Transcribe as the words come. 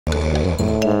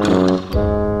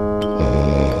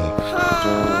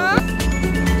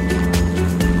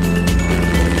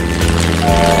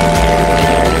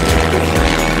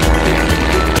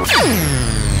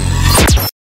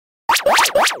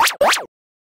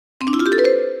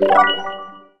Oh!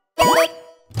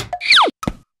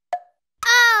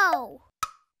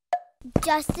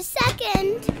 Just a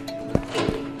second.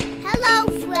 Hello,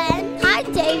 friend. Hi,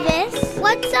 Davis.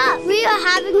 What's up? We are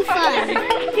having fun.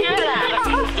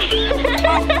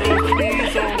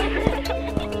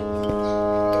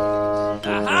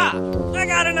 Aha! I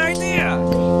got an idea!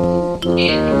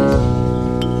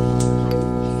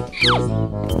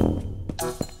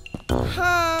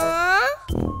 Huh?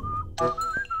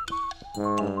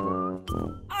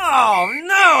 Oh,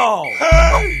 no!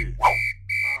 Hey!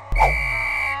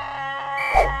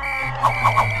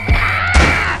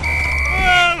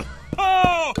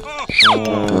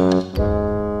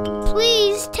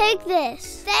 Please take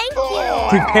this. Thank you.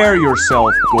 Prepare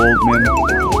yourself, Goldman.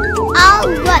 All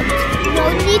right.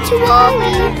 No need to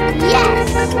worry.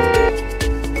 Yes.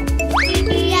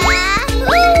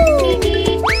 Yahoo!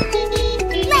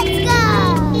 Let's go.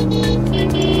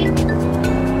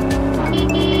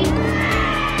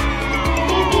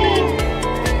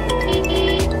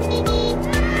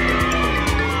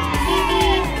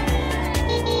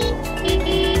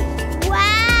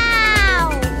 Wow!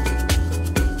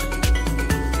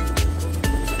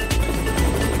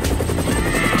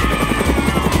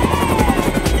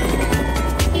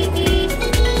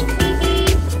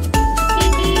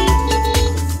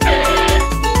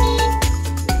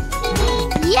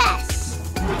 Yes!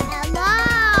 Hello?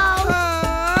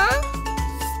 Huh?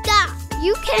 Stop!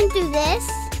 You can't do this.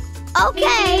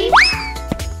 Okay.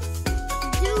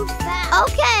 Do fast.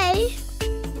 Okay.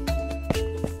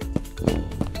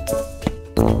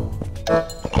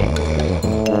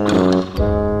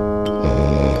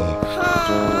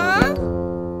 Huh?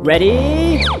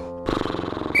 Ready?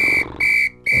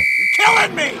 You're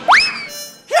killing me!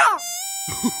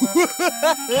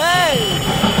 Yeah!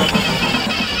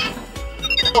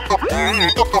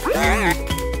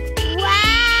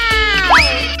 Wow!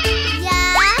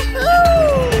 Yahoo!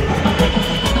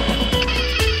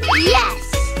 Yes!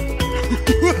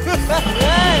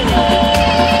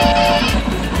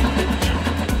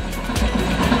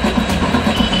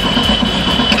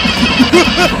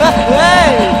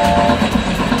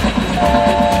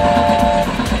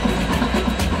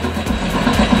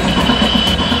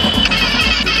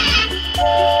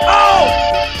 Oh!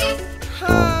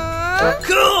 Huh?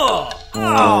 Cool!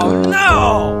 Oh,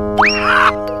 no!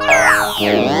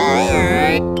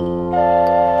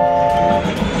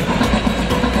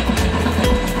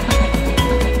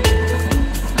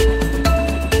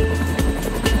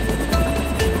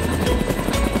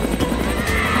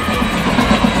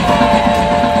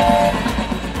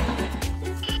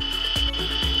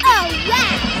 Oh,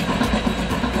 wow!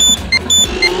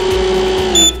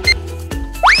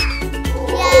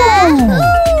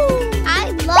 Yahoo! I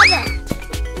love it!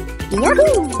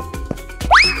 Yahoo!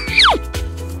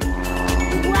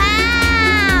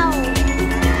 Wow!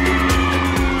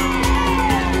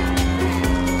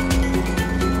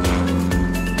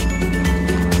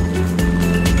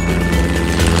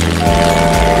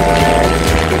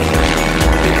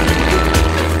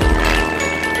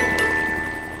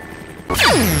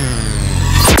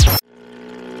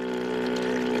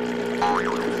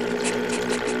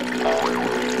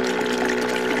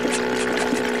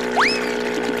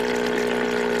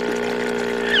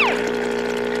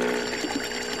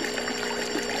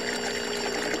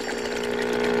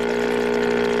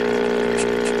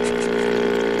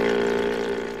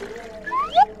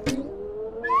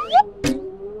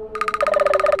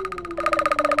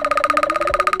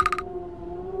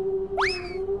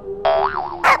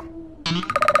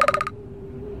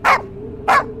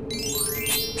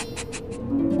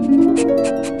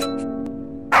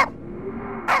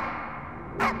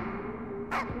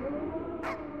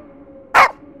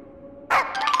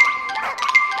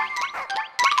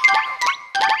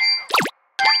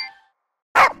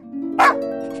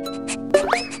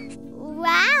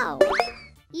 Wow!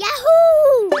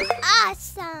 Yahoo!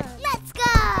 Awesome! Let's go!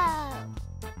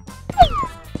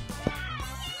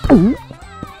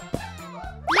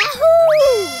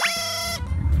 Yahoo!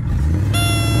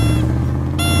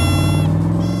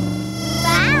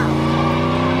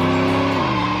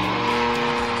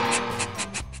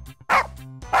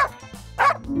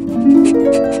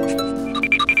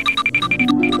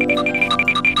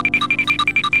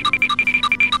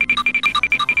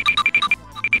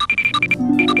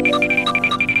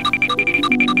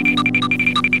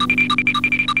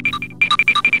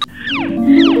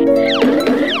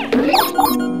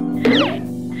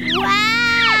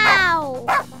 Wow!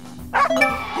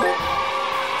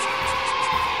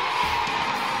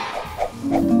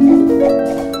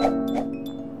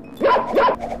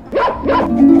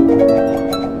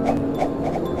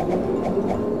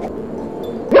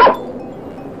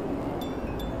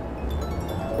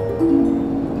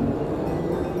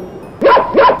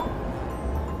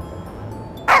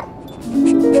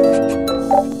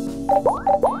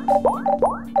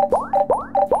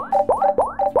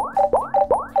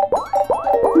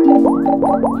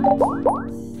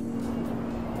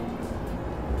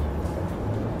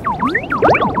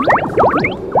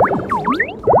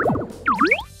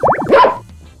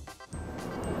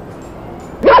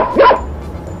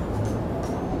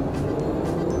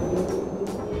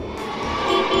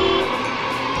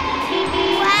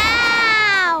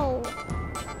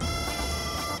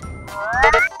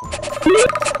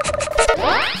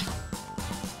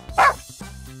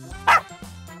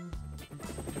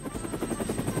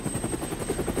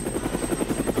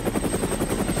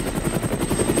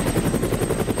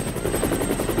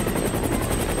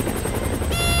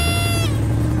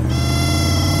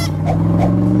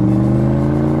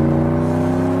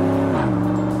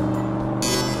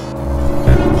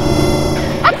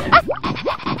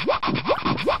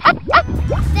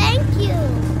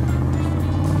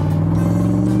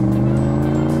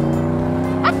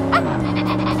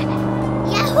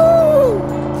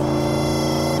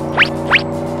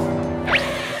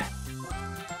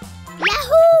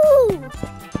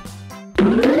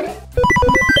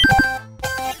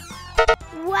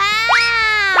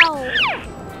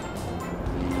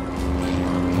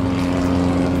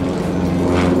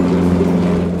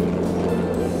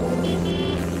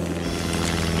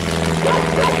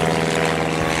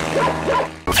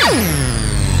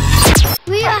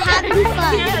 We are having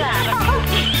fun.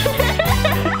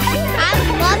 I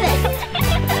love it.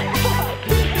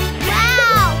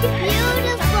 Wow,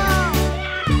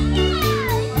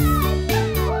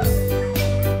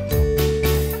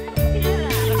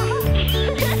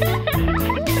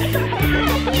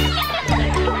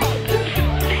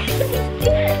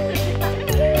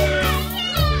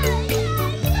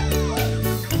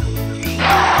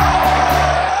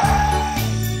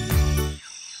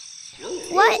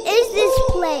 What is this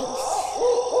place?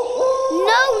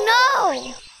 No, no!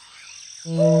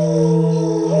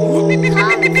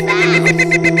 Come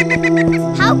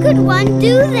fast. How could one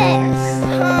do this?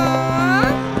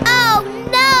 Huh? Oh,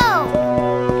 no!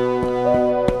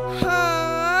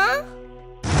 Huh?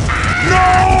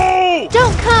 No!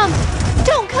 Don't come!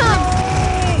 Don't come!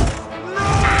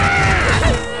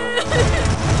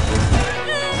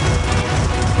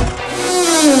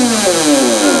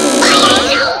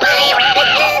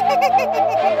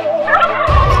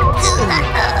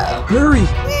 Hurry!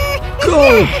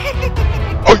 Go!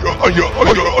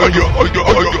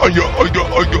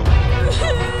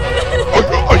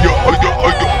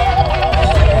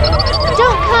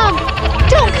 Don't come!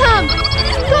 Don't come!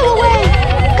 Go away!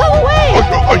 Go away!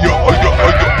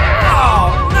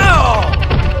 Oh, no!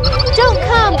 Don't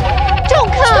come!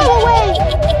 Don't come! Go away!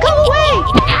 Go away!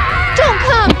 Don't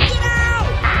come!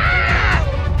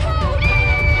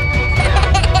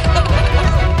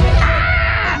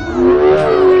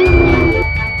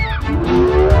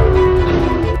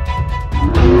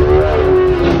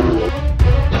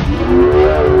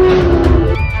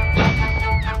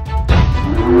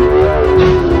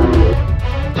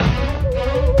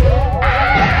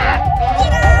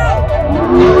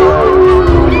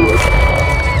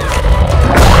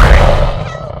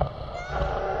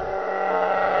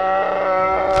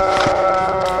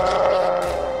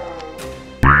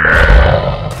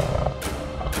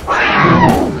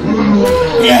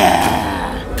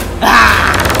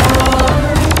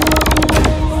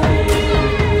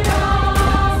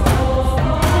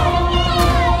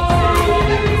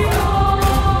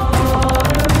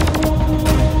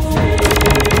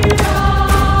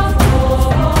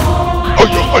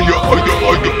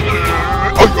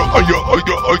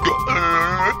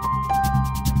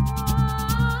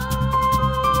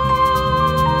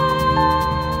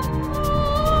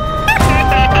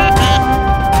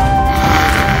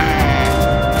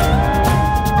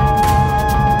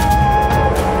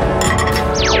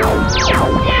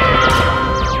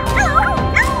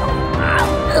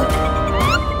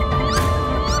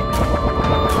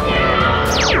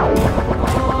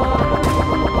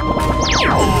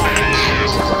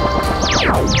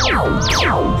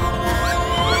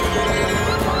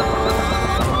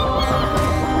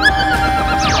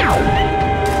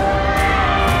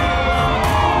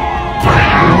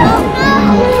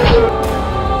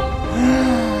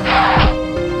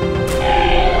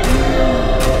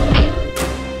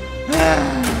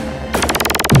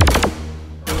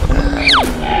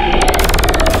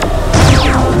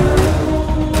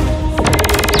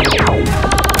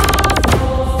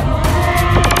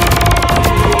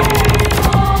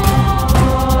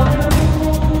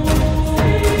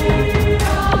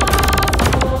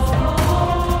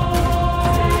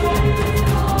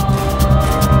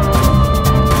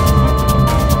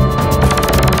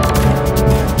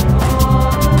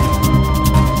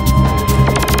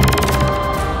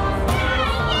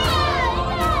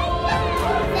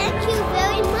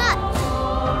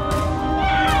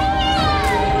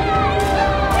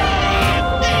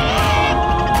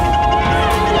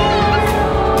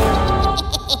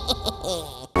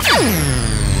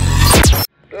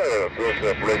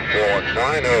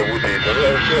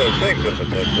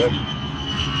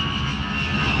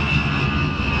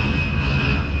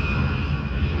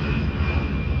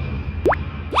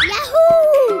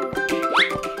 Yahoo!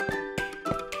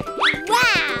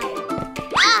 Wow!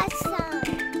 Awesome!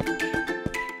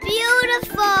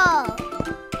 Beautiful!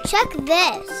 Check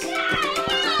this.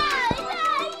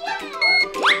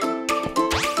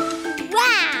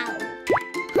 Wow!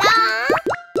 Huh?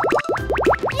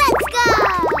 Let's go!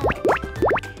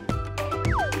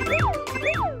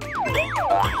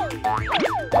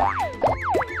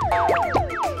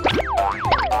 Wow!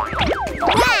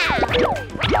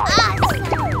 Awesome!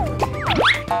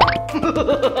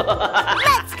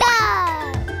 Let's go!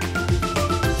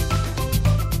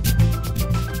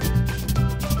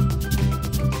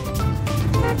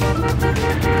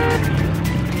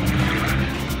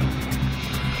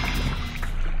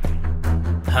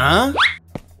 Huh?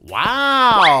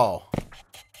 Wow!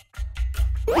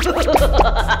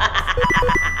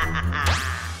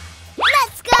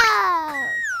 Let's go!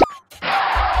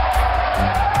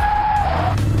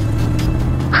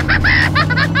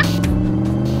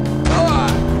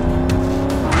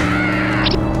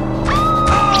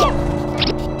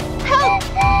 Help!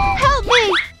 Help me!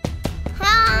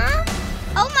 Huh?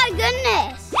 Oh my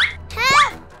goodness!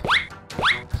 Help!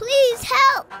 Please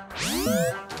help!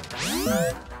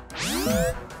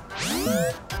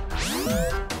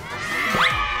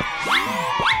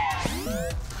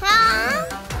 Huh?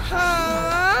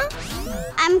 Huh?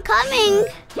 I'm coming!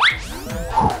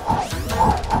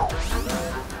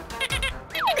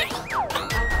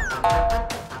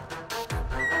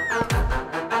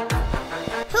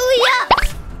 Hurry up!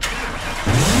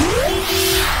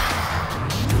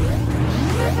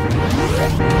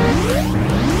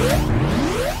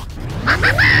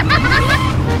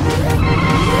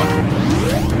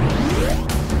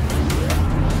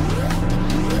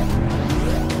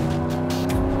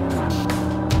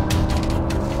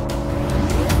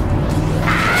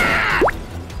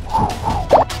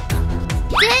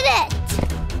 Did it!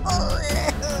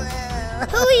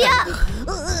 Hurry up!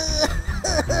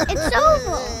 It's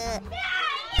over!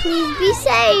 Please be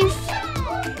safe!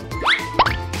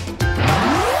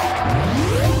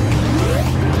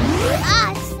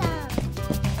 Awesome!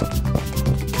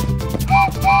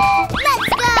 Let's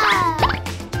go!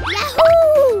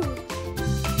 Yahoo!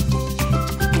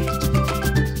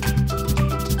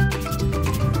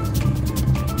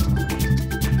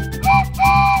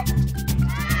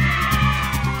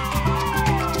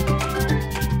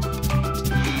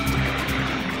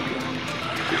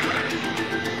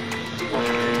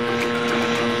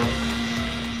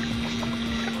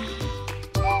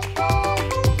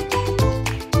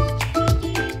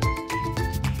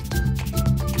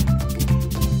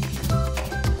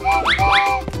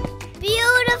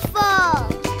 Beautiful!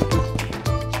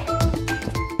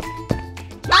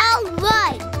 All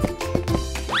right!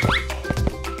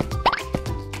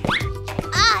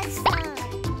 Awesome!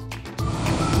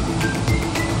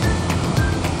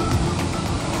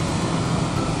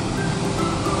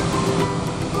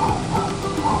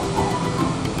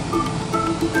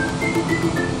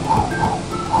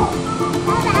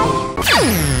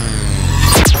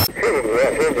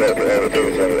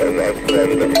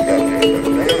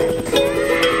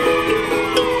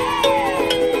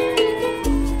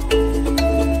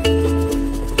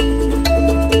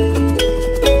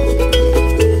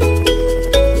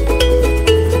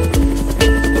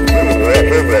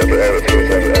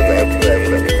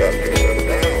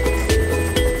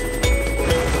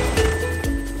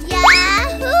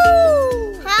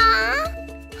 Yahoo! Huh?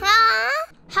 Huh?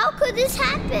 How could this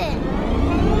happen?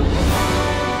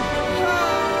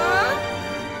 Huh?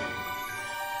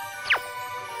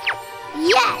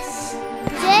 Yes!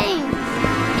 James!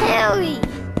 Harry!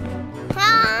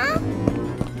 Huh?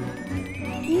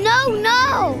 No,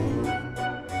 no!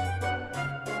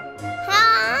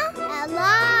 Huh?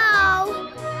 Hello?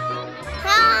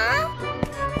 Huh?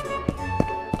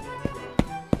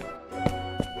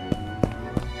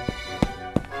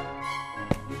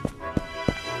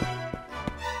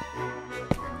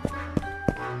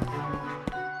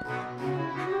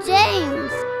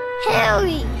 James,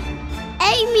 Harry,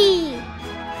 Amy.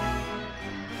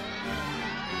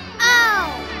 Oh.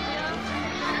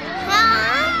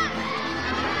 Huh?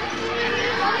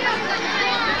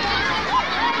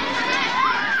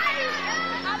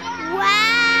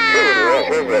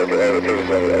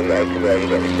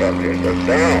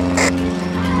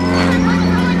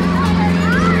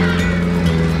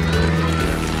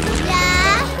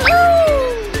 Yahoo!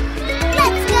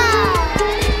 Let's go!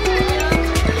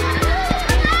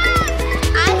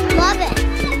 I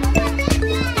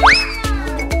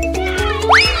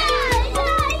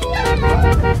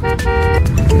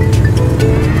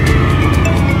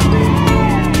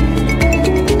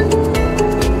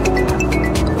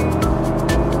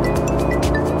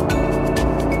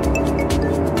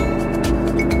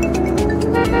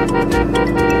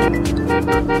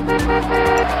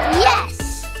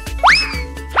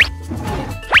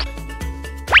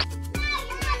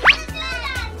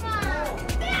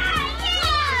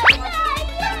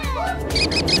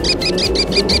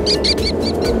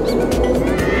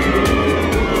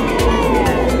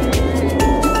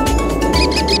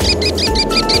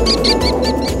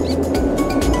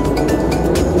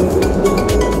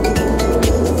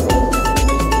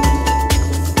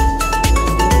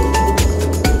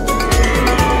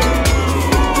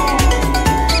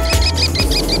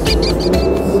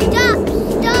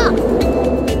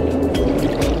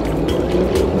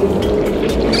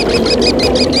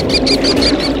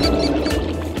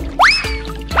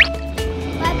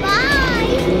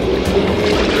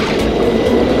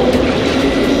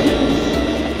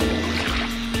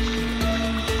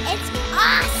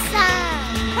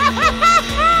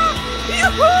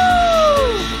Yahoo!